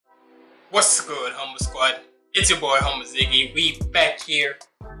What's good, Humble Squad? It's your boy Humble Ziggy. We back here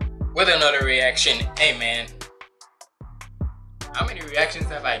with another reaction. Hey man, how many reactions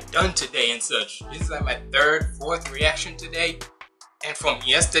have I done today and such? This is like my third, fourth reaction today. And from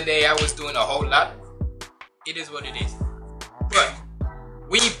yesterday I was doing a whole lot. It is what it is. But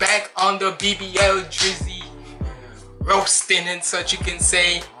we back on the BBL Drizzy roasting and such, you can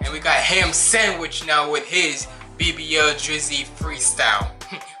say. And we got Ham Sandwich now with his BBL Drizzy Freestyle.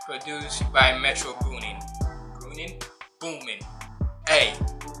 Produced by Metro Boomin. Boomin. Hey.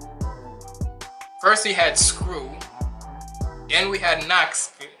 First we had Screw. Then we had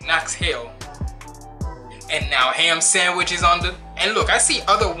Knox Hill. And now Ham Sandwich is on the... And look, I see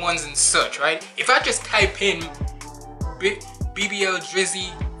other ones and such, right? If I just type in BBL Drizzy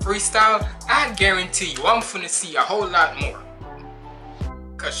Freestyle, I guarantee you I'm finna see a whole lot more.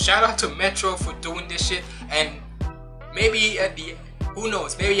 Cause shout out to Metro for doing this shit. And maybe at the... Who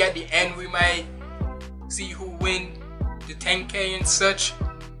knows, maybe at the end we might see who win the 10K and such.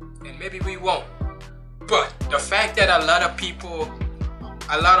 And maybe we won't. But the fact that a lot of people,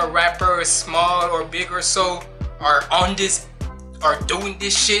 a lot of rappers, small or big or so, are on this, are doing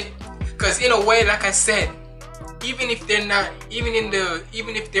this shit. Cause in a way, like I said, even if they're not, even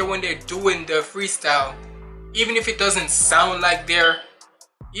if they're when they're doing the freestyle, even if it doesn't sound like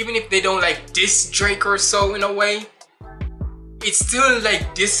even if they don't like diss Drake or so in a way, it's still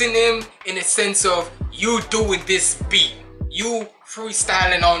like dissing him in a sense of you doing this beat, you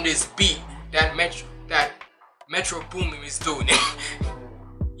freestyling on this beat that Metro Boomin is doing.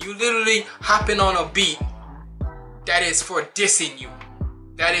 You literally hopping on a beat that is for dissing you,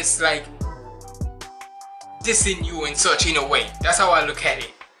 that is like dissing you and such in a way. That's how I look at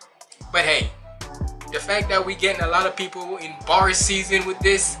it. But hey, the fact that we getting a lot of people in bar season with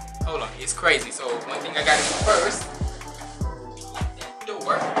this, hold on, it's crazy. So one thing I gotta do first,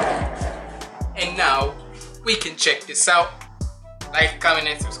 door, and now we can check this out. Like, comment,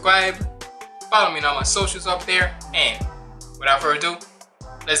 and subscribe. Follow me on my socials up there. And without further ado,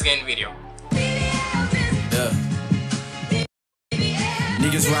 let's get in the video.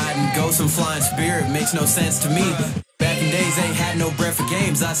 Niggas riding ghosts and flying spirit makes no sense to me. Back in days, ain't had no breath for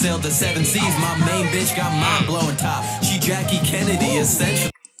games. I sailed the 7 seas. My main bitch got mind-blowing top. She Jackie Kennedy, essential.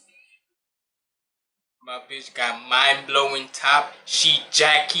 My bitch got mind-blowing top. She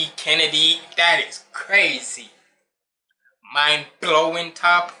Jackie Kennedy. That is crazy. Mind-blowing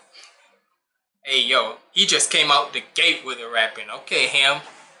top. Hey yo, he just came out the gate with the rapping. Okay, Ham.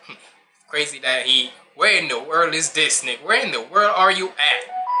 Crazy that where in the world is this, nigga? Where in the world are you at?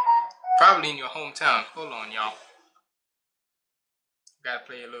 Probably in your hometown. Hold on, y'all. Gotta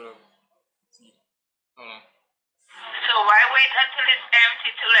play a little. Hold on. So why wait until it's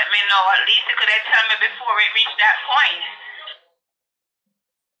empty to let me know? At least you could have told me before it reached that point.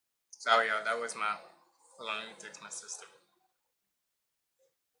 Sorry, y'all. That was my... Hold on, let me text my sister.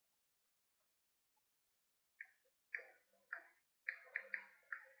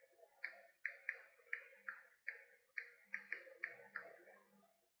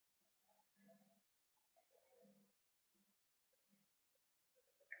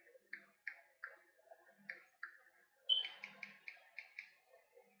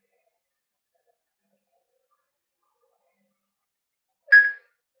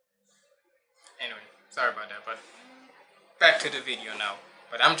 Anyway, sorry about that, but back to the video now.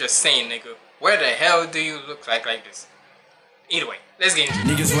 But I'm just saying, nigga, where the hell do you look like this? Either way, let's get into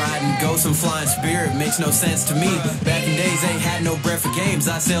it. Niggas riding ghosts and flying spirit makes no sense to me. Back in days, ain't had no breath for games.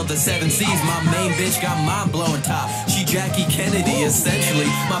 I sailed the 7 seas. My main bitch got mind-blowing top. She Jackie Kennedy, essentially.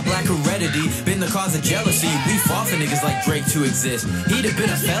 My black heredity been the cause of jealousy. We fought for niggas like Drake to exist. He'd have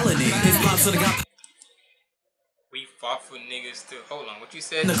been a felony. His pops would've got... We fought for niggas to... Hold on, what you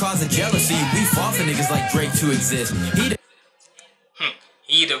said? The cause of jealousy, we fought for niggas like Drake to exist.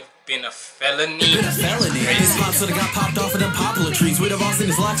 He'd have been a felony. Been a felony. His pops would've got popped off of them poplar trees. We'd have all seen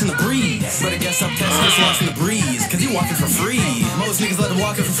his locks in the breeze. But I guess I'm testing his locks in the breeze. Cause he walking for free. Most niggas let him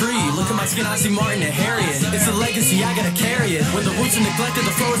walking for free. Look at my skin, I see Martin and Harriet. It's a legacy, I gotta carry it. When the roots are neglected,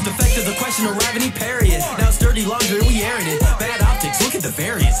 the flow is defective. The question arriving, he parry it. Now it's dirty laundry, we airing it. Bad optics, look at the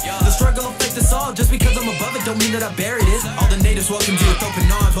variance. The struggle affects us all. Just because I'm above it don't mean that I buried it. All the natives welcomed you with open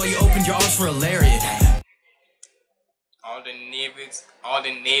arms while you opened your arms for a lariat. All the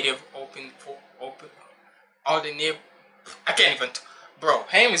native I can't even, bro,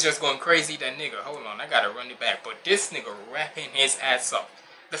 Ham is just going crazy, that nigga. Hold on, I gotta run it back. But this nigga rapping his ass up.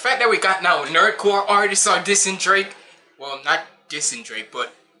 The fact that we got now nerdcore artists are dissing Drake, well, not dissing Drake,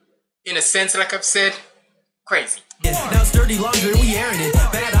 but in a sense, like I've said, crazy. Now it's dirty laundry, we airing it.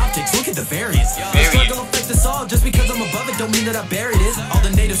 Bad optics, look at the variance. The struggle affects this all. Just because I'm above it don't mean that I buried it. All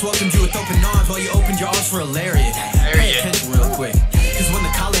the natives welcomed you with open arms while you opened your arms for a lariat. Pay attention real quick, cause when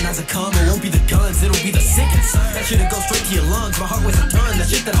the colonizer come, it won't be the guns, it'll be the sickness. That shit'll go straight to your lungs, my heart weighs a ton. That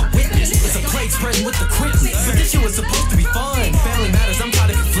shit that I witnessed, it's a plague spreading with the quickness. But this shit was supposed to be fun. Family matters, I'm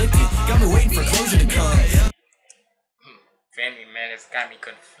kinda conflicted. Got me waiting for closure to come. Family matters got me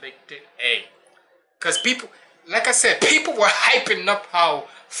conflicted. Hey, cause people, like I said, people were hyping up how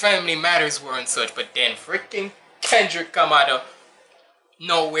Family Matters were and such, but then freaking Kendrick come out of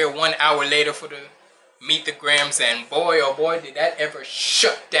nowhere 1 hour later for the Meet the Grams, and boy oh boy did that ever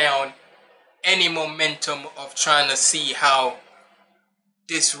shut down any momentum of trying to see how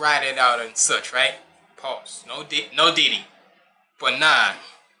this ride it out and such, right? Pause. No Diddy. But nah.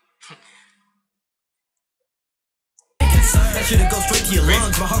 That shit'll go straight to your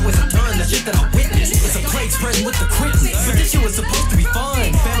lungs, my heart weighs a ton. That shit that I witnessed, it's a plague spreading with the quickness. But this shit was supposed to be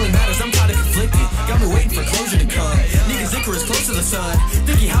fun. Family matters, I'm kinda conflicted. Got me waiting for closure to come. Niggas Icarus close to the sun.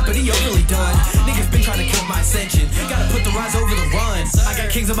 Think he hot but he overly done. Niggas been trying to cut my ascension. Gotta put the rise over the run. I got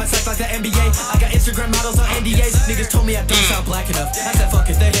kings on my side like the NBA. I got Instagram models on NDAs. Niggas told me I don't sound black enough. I said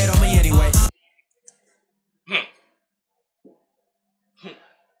fuck it, they hate on me anyway.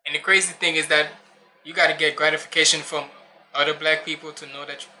 And the crazy thing is that you gotta get gratification from other black people to know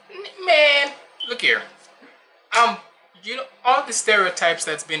that man, look here. You know, all the stereotypes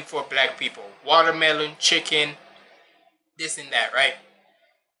that's been for black people, watermelon, chicken, this and that, right?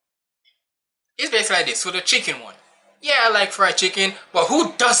 It's basically like this. For the chicken one, yeah, I like fried chicken, but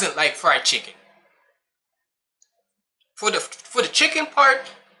who doesn't like fried chicken? For the chicken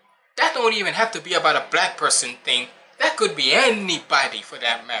part, that don't even have to be about a black person thing. That could be anybody for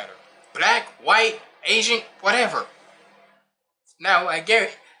that matter. Black, white, Asian, whatever. Now, I get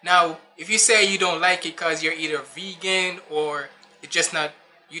it. Now, if you say you don't like it because you're either vegan or it's just not,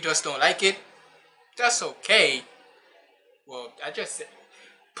 you just don't like it, that's okay. Well, I just said,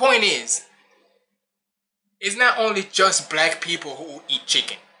 point is, it's not only just black people who eat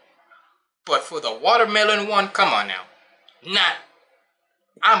chicken. But for the watermelon one, come on now.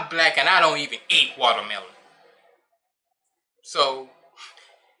 I'm black and I don't even eat watermelon. So,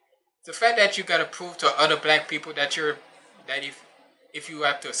 the fact that you gotta prove to other black people that if you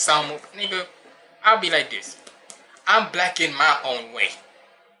have to sound more, nigga, I'll be like this. I'm black in my own way.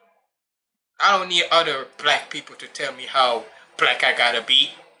 I don't need other black people to tell me how black I gotta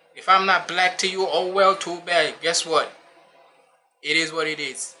be. If I'm not black to you, oh well, too bad. Guess what? It is what it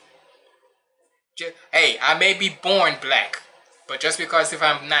is. Hey, I may be born black, but just because if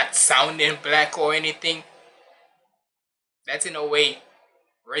I'm not sounding black or anything, that's in a way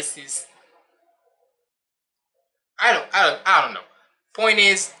racist. I don't know. Point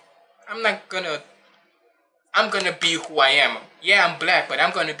is, I'm gonna be who I am. Yeah, I'm black, but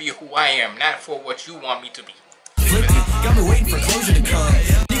I'm gonna be who I am, not for what you want me to be. Got me waiting for closure to come.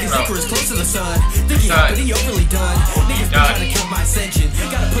 Niggas Icarus close to the sun. Think he hot, but he overly done. Niggas been trying to cut my ascension.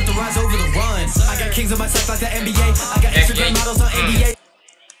 Gotta put the rise over the run. I got kings on my side like the NBA. I got Instagram models on NDA.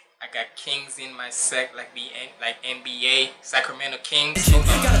 I got kings in my sect like NBA, Sacramento Kings.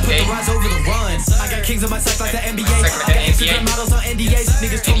 Gotta put the rise over the run. I got kings on my side like the NBA. I got Instagram models on NDAs.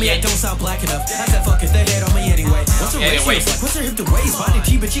 Niggas told me I don't sound black enough. I said fuck it, they hate on me anyway. What's her ratio like? What's her hip to waist? Body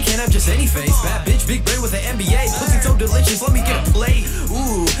T, but she can't have just any face. Bad bitch, big brain with an MBA. Pussy so delicious, let me get a plate.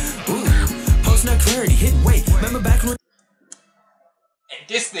 Ooh, ooh. Post nut clarity, hit weight. Remember back when. And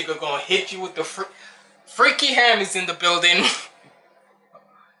this nigga gonna hit you with the freaky ham is in the building.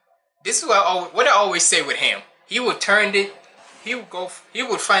 This is what I always say with him. He would turn it. He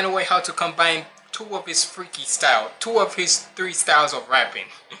would find a way how to combine two of his freaky style, two of his three styles of rapping.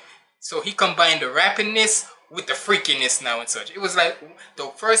 So he combined the rappingness with the freakiness now and such. It was like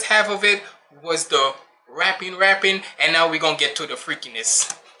the first half of it was the rapping, and now we're gonna get to the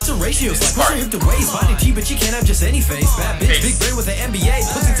freakiness. What's the ratio? What's her hip to waist? Body T, but she can't have just any face. Bad bitch, big brain with an MBA.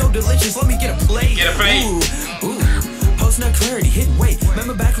 Pussy so delicious, let me get a plate. Get a plate. Ooh, ooh. Post nut clarity, hit weight.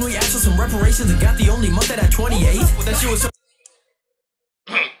 Remember back when we asked for some reparations and got the only month that at 28? That shit was so.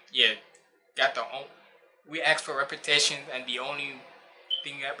 Yeah, we asked for reputations and the only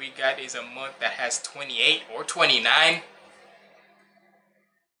thing that we got is a month that has 28 or 29.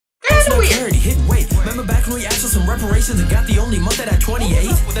 That's weird. Hit weight. Remember back when we asked for some reparations and got the only month that at 28?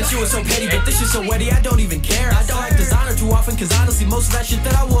 That shit was so petty, but this shit so wetty, I don't even care. I don't like designer too often, cause honestly most of that shit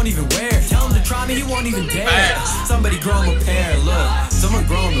that I won't even wear. Tell him to try me, he won't even dare. Somebody grow him a pair, look. Someone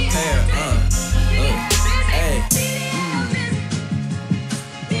grow him a pair, hey.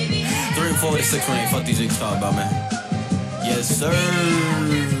 3 and 4 to 6 ring, fuck these niggas talking about, man. Yes, sir.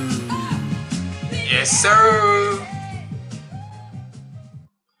 Yes, sir.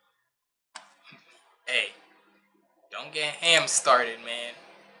 Hey, Ham started, man.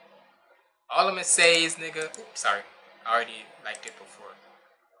 All I'm gonna say is, nigga. Oops, sorry, I already liked it before.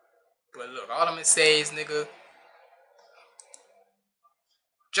 But look, all I'm gonna say is, nigga.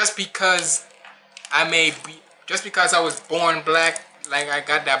 Just because I was born black, like I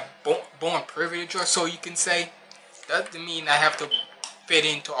got that born privilege or so you can say, doesn't mean I have to fit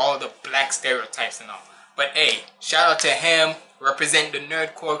into all the black stereotypes and all. But hey, shout out to him, represent the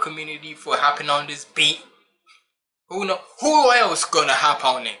nerdcore community for hopping on this beat. Who else gonna hop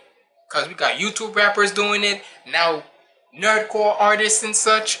on it? Cause we got YouTube rappers doing it, now nerdcore artists and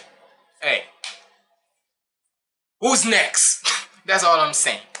such. Hey, who's next? That's all I'm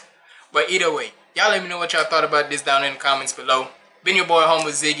saying. But either way, y'all let me know what y'all thought about this down in the comments below. Been your boy Homo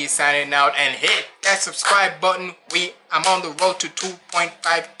Ziggy signing out, and hit that subscribe button. I'm on the road to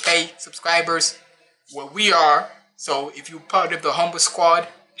 2.5k subscribers. Where we are. So if you're part of the Humble Squad,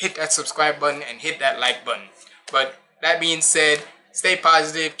 hit that subscribe button and hit that like button. But that being said, stay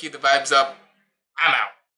positive, keep the vibes up. I'm out.